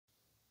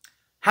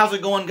How's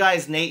it going,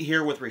 guys? Nate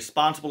here with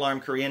Responsible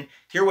Arm Korean,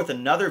 here with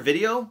another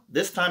video,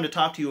 this time to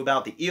talk to you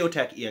about the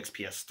Eotech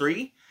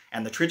EXPS3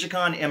 and the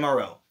Trijicon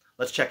MRO.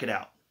 Let's check it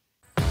out.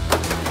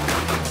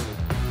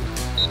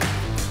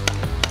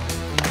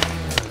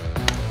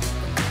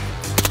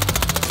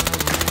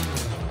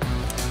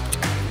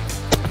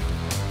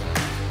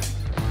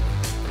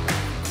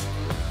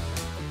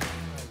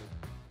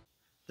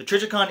 The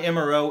Trijicon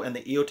MRO and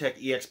the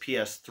Eotech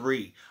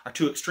EXPS3 are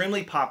two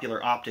extremely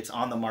popular optics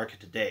on the market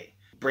today.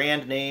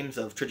 Brand names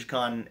of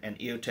Trijicon and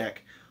Eotech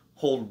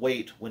hold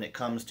weight when it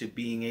comes to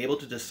being able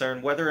to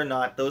discern whether or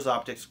not those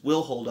optics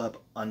will hold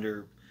up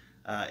under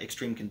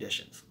extreme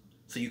conditions.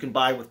 So you can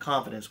buy with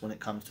confidence when it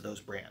comes to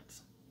those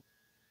brands.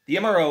 The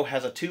MRO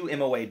has a 2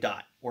 MOA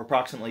dot, or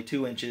approximately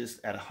 2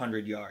 inches at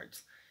 100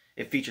 yards.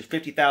 It features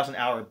 50,000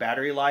 hour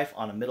battery life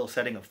on a middle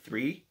setting of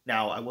 3.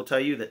 Now, I will tell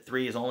you that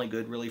 3 is only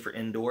good really for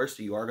indoors,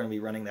 so you are going to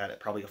be running that at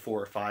probably a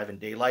 4 or 5 in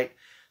daylight.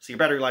 So your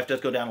battery life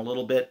does go down a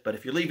little bit, but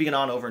if you're leaving it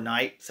on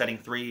overnight, setting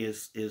 3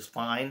 is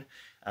fine,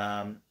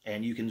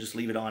 and you can just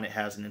leave it on. It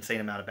has an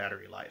insane amount of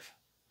battery life.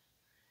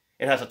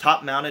 It has a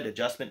top-mounted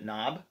adjustment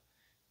knob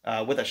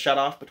with a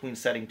shutoff between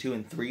setting 2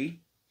 and 3.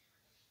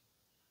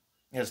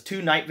 It has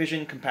 2 night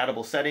vision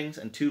compatible settings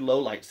and 2 low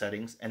light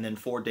settings, and then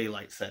 4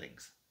 daylight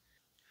settings.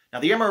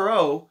 Now the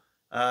MRO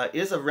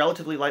is a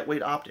relatively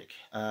lightweight optic.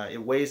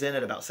 It weighs in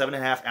at about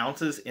 7.5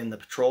 ounces in the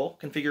Patrol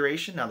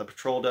configuration. Now the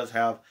Patrol does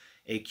have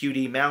a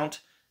QD mount,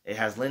 it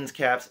has lens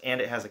caps,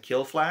 and it has a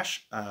kill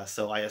flash.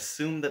 So I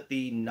assume that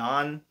the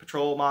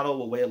non-Patrol model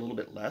will weigh a little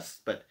bit less,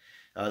 but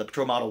the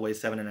Patrol model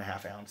weighs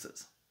 7.5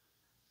 ounces.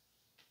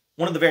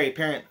 One of the very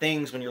apparent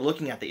things when you're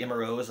looking at the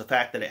MRO is the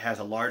fact that it has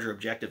a larger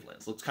objective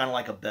lens. Looks kind of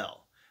like a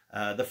bell.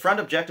 The front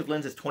objective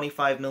lens is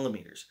 25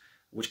 millimeters,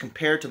 which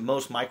compared to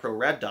most micro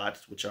red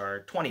dots, which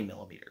are 20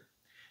 millimeter.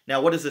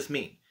 Now, what does this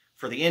mean?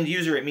 For the end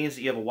user, it means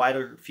that you have a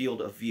wider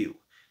field of view,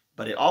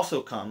 but it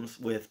also comes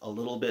with a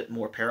little bit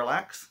more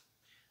parallax.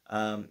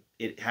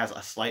 It has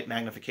a slight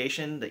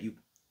magnification that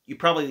you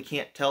probably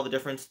can't tell the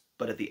difference,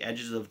 but at the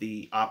edges of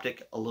the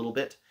optic a little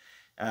bit.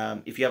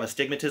 If you have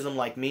astigmatism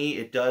like me,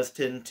 it does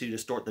tend to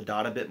distort the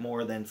dot a bit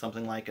more than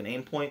something like an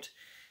aim point.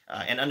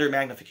 And under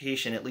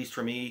magnification, at least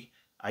for me,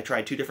 I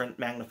tried 2 different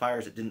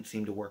magnifiers. It didn't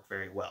seem to work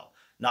very well.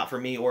 Not for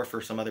me or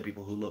for some other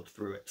people who looked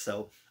through it.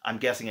 So I'm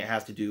guessing it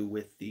has to do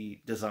with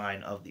the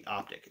design of the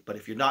optic. But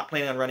if you're not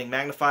planning on running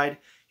magnified,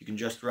 you can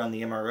just run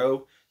the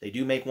MRO. They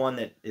do make one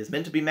that is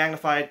meant to be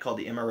magnified called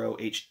the MRO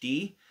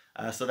HD.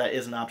 So that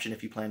is an option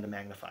if you plan to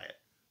magnify it.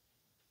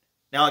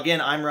 Now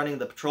again, I'm running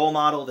the Patrol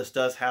model. This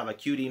does have a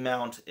QD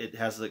mount. It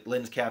has the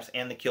lens caps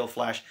and the kill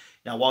flash.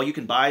 Now while you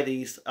can buy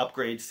these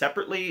upgrades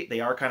separately,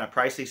 they are kind of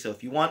pricey. So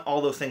if you want all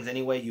those things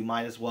anyway, you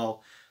might as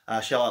well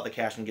shell out the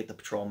cash and get the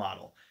Patrol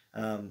model.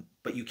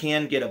 But you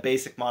can get a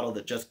basic model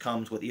that just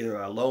comes with either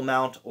a low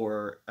mount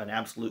or an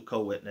absolute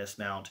co-witness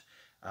mount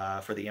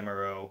for the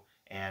MRO,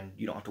 and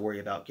you don't have to worry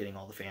about getting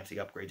all the fancy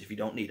upgrades if you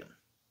don't need them.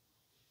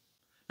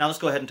 Now let's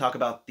go ahead and talk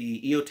about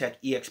the Eotech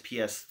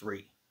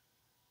EXPS3.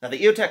 Now the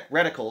Eotech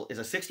reticle is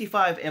a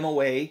 65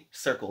 MOA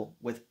circle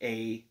with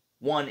a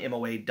 1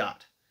 MOA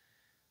dot.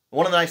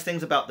 One of the nice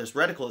things about this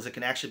reticle is it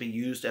can actually be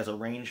used as a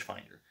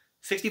rangefinder.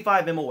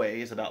 65 MOA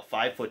is about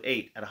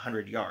 5'8" at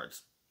 100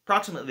 yards,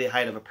 approximately the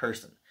height of a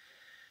person.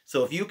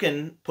 So if you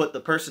can put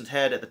the person's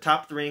head at the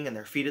top of the ring and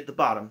their feet at the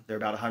bottom, they're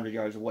about 100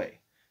 yards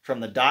away.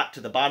 From the dot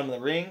to the bottom of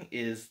the ring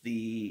is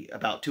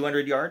about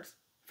 200 yards.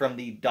 From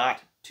the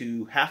dot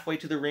to halfway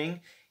to the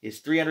ring is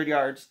 300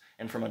 yards.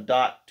 And from a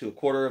dot to a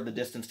quarter of the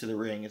distance to the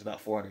ring is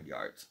about 400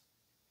 yards.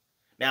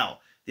 Now,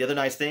 the other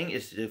nice thing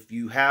is if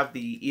you have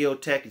the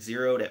Eotech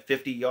zeroed at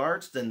 50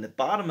 yards, then the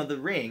bottom of the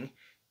ring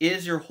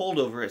is your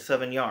holdover at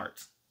 7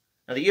 yards.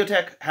 Now the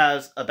Eotech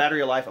has a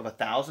battery life of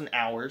 1,000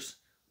 hours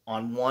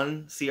on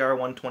one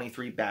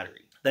CR123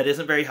 battery. That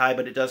isn't very high,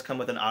 but it does come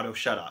with an auto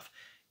shutoff.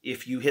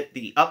 If you hit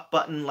the up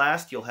button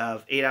last, you'll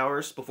have 8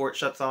 hours before it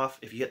shuts off.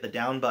 If you hit the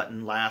down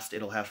button last,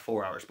 it'll have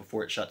 4 hours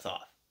before it shuts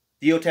off.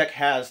 The Eotech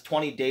has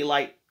 20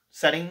 daylight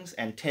settings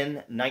and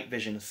 10 night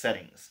vision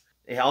settings.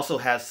 It also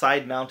has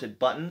side-mounted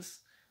buttons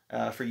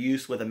for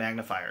use with a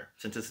magnifier.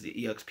 Since it's the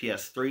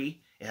EXPS3,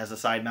 it has the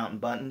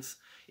side-mounted buttons.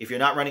 If you're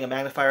not running a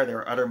magnifier, there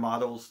are other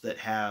models that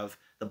have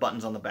the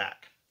buttons on the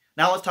back.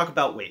 Now let's talk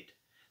about weight.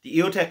 The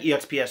Eotech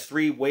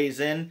EXPS3 weighs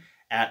in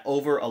at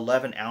over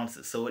 11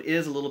 ounces, so it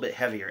is a little bit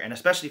heavier, and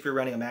especially if you're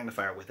running a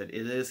magnifier with it,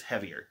 it is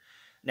heavier.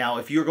 Now,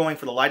 if you're going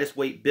for the lightest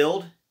weight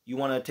build, you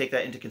want to take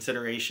that into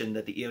consideration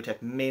that the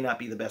Eotech may not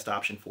be the best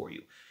option for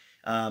you.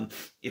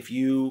 If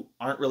you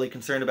aren't really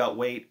concerned about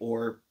weight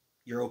or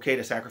you're okay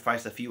to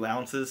sacrifice a few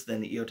ounces, then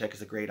the Eotech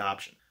is a great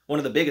option. One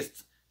of the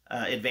biggest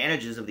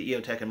advantages of the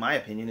Eotech, in my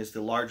opinion, is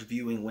the large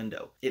viewing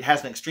window. It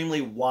has an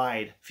extremely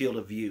wide field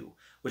of view,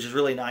 which is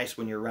really nice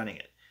when you're running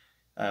it.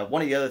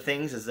 One of the other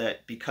things is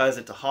that because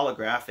it's a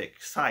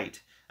holographic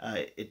sight,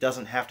 it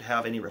doesn't have to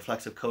have any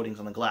reflexive coatings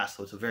on the glass,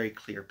 so it's a very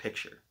clear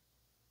picture.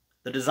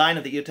 The design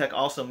of the Eotech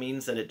also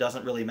means that it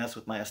doesn't really mess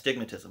with my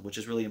astigmatism, which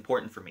is really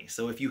important for me.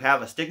 So if you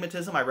have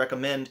astigmatism, I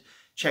recommend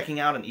checking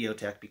out an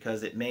Eotech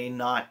because it may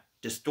not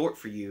distort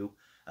for you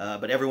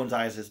but everyone's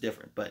eyes is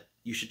different. But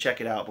you should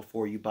check it out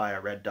before you buy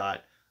a red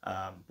dot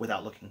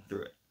without looking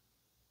through it.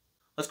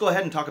 Let's go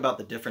ahead and talk about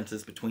the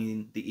differences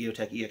between the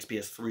Eotech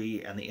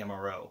EXPS3 and the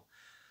MRO.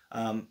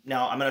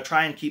 Now, I'm going to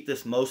try and keep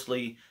this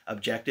mostly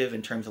objective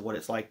in terms of what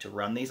it's like to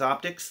run these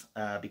optics,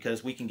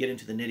 because we can get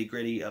into the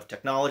nitty-gritty of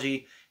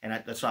technology,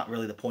 and that's not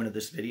really the point of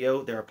this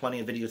video. There are plenty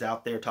of videos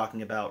out there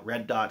talking about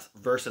red dots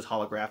versus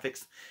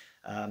holographics.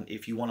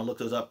 If you want to look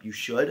those up, you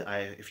should.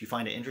 If you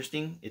find it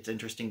interesting, it's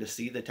interesting to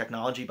see the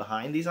technology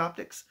behind these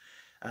optics.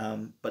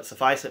 But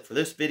suffice it for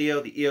this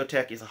video, the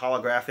Eotech is a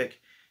holographic,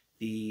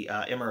 the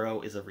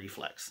MRO is a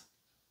reflex.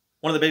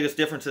 One of the biggest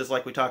differences,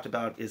 like we talked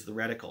about, is the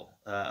reticle,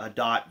 a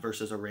dot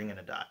versus a ring and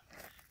a dot.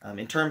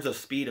 In terms of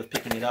speed of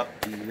picking it up,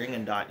 the ring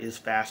and dot is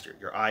faster.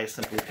 Your eyes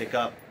simply pick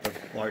up the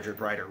larger,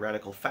 brighter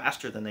reticle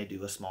faster than they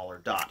do a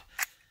smaller dot.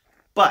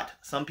 But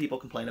some people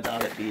complain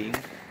about it being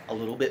a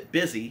little bit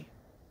busy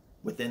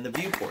within the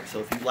viewport. So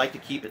if you like to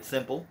keep it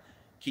simple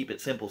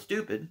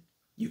stupid,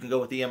 you can go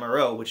with the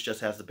MRO, which just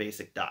has the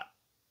basic dot.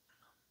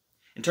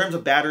 In terms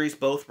of batteries,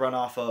 both run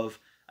off of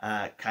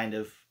kind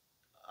of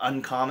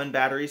uncommon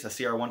batteries, a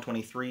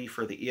CR123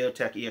 for the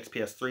Eotech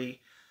EXPS3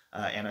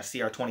 and a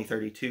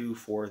CR2032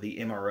 for the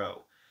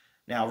MRO.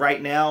 Now,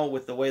 right now,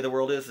 with the way the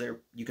world is,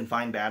 you can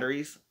find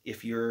batteries.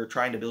 If you're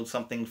trying to build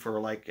something for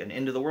like an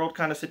end-of-the-world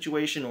kind of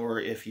situation, or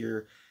if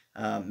you're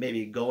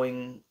maybe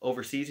going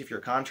overseas, if you're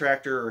a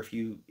contractor, or if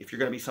you're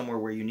going to be somewhere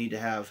where you need to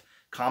have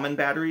common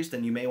batteries,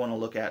 then you may want to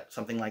look at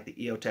something like the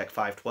Eotech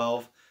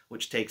 512,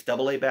 which takes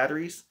AA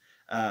batteries,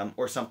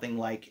 or something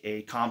like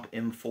a Comp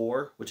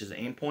M4, which is an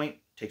aim point,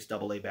 takes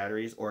AA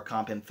batteries, or a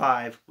Comp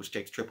M5, which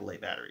takes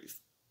AAA batteries.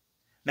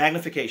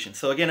 Magnification.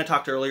 So again, I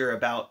talked earlier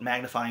about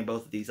magnifying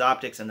both of these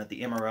optics, and that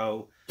the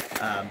MRO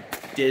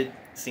did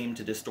seem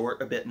to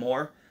distort a bit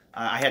more.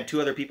 I had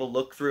two other people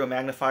look through a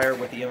magnifier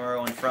with the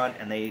MRO in front,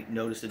 and they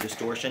noticed a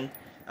distortion.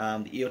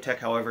 The Eotech,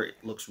 however, it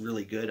looks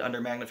really good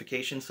under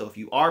magnification. So if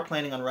you are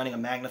planning on running a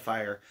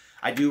magnifier,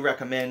 I do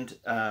recommend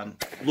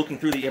looking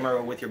through the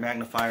MRO with your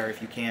magnifier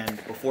if you can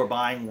before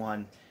buying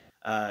one,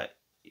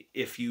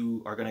 if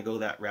you are going to go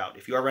that route.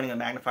 If you are running a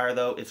magnifier,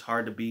 though, it's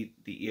hard to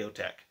beat the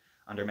Eotech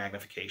under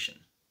magnification.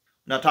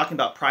 Now, talking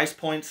about price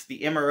points,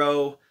 the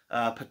MRO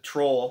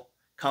Patrol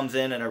comes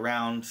in at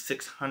around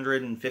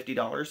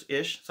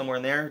 $650-ish, somewhere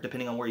in there,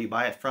 depending on where you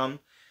buy it from.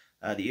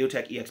 The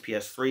Eotech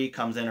EXPS3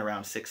 comes in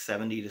around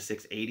 $670 to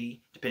 $680,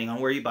 depending on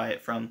where you buy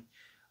it from.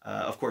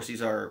 Of course,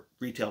 these are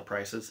retail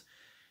prices,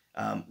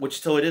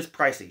 so it is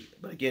pricey.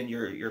 But again,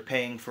 you're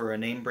paying for a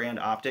name brand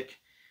optic.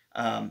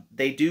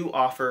 They do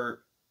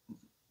offer,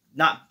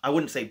 I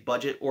wouldn't say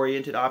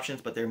budget-oriented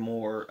options, but they're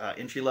more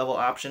entry-level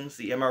options.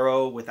 The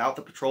MRO without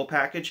the Patrol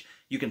package,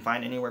 you can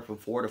find anywhere from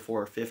 $400 to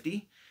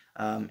 $450,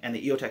 and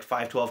the Eotech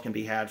 512 can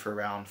be had for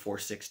around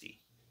 $460.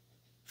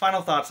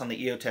 Final thoughts on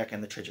the Eotech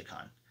and the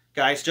Trijicon.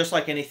 Guys, just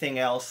like anything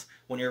else,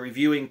 when you're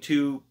reviewing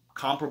two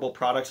comparable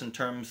products in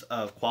terms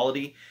of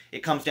quality, it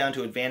comes down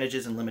to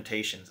advantages and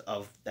limitations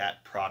of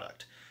that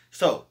product.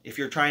 So, if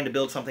you're trying to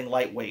build something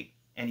lightweight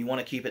and you want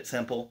to keep it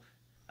simple,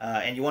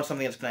 and you want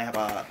something that's going to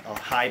have a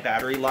high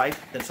battery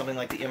life, then something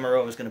like the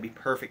MRO is going to be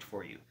perfect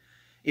for you.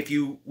 If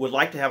you would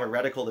like to have a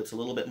reticle that's a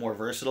little bit more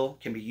versatile,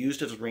 can be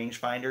used as a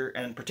rangefinder,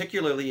 and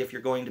particularly if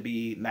you're going to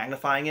be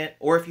magnifying it,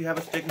 or if you have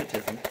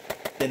astigmatism,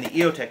 then the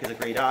Eotech is a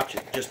great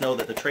option. Just know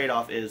that the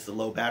trade-off is the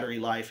low battery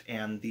life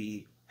and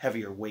the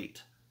heavier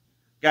weight.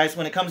 Guys,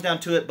 when it comes down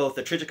to it, both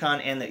the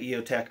Trijicon and the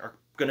Eotech are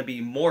going to be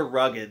more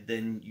rugged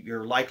than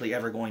you're likely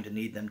ever going to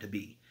need them to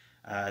be.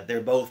 They're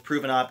both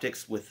proven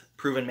optics with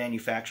proven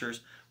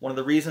manufacturers. One of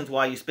the reasons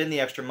why you spend the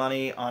extra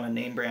money on a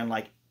name brand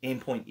like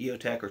Aimpoint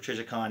Eotech or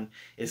Trijicon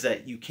is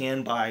that you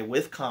can buy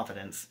with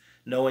confidence,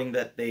 knowing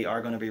that they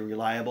are going to be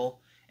reliable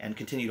and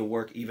continue to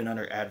work even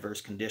under adverse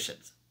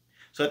conditions.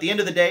 So at the end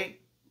of the day,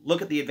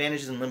 look at the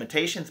advantages and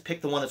limitations,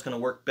 pick the one that's going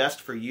to work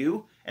best for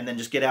you, and then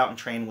just get out and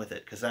train with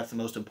it, because that's the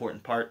most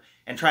important part.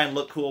 And try and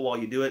look cool while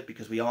you do it,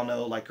 because we all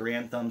know, like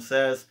Grand Thumb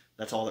says,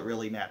 that's all that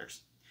really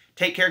matters.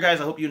 Take care, guys.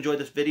 I hope you enjoyed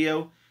this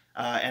video,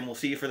 and we'll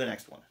see you for the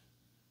next one.